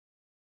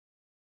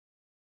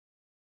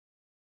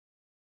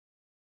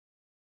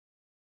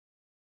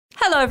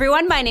Hello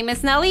everyone, my name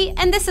is Nelly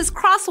and this is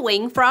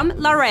Crosswing from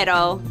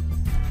Laredo.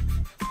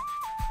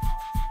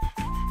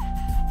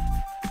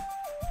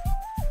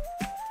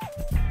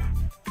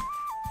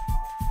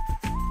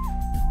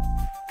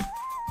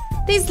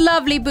 These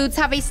lovely boots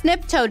have a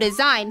snip toe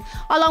design,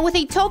 along with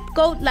a taupe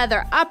goat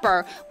leather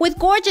upper, with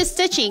gorgeous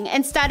stitching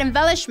and stud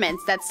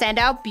embellishments that stand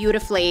out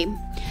beautifully.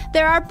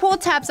 There are pull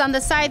tabs on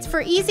the sides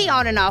for easy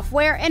on and off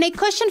wear and a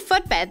cushioned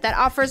footbed that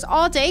offers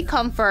all-day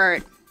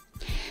comfort.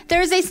 There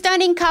is a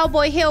stunning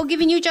cowboy heel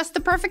giving you just the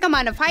perfect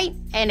amount of height,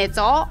 and it's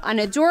all on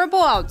a durable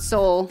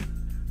outsole.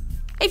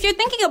 If you're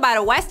thinking about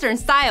a Western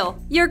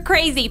style, you're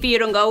crazy if you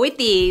don't go with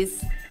these.